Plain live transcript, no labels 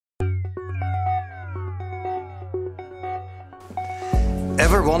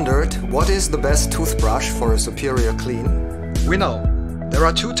Ever wondered what is the best toothbrush for a superior clean? We know there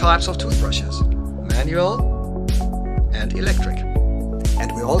are two types of toothbrushes, manual and electric.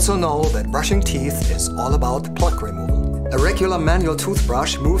 And we also know that brushing teeth is all about plaque removal. A regular manual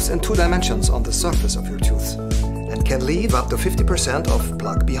toothbrush moves in 2 dimensions on the surface of your tooth and can leave up to 50% of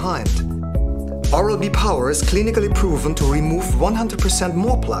plaque behind. Oral-B Power is clinically proven to remove 100%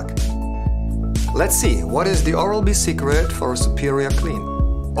 more plaque. Let's see, what is the Oral-B secret for a superior clean?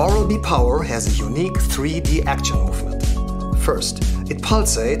 Oral-B Power has a unique 3D action movement. First, it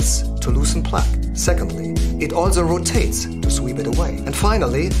pulsates to loosen plaque. Secondly, it also rotates to sweep it away. And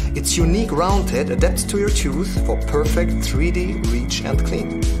finally, its unique round head adapts to your tooth for perfect 3D reach and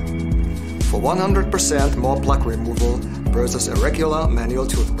clean. For 100% more plaque removal versus a regular manual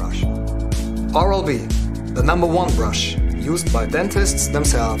toothbrush. Oral-B, the #1 brush used by dentists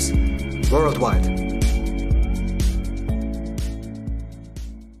themselves worldwide.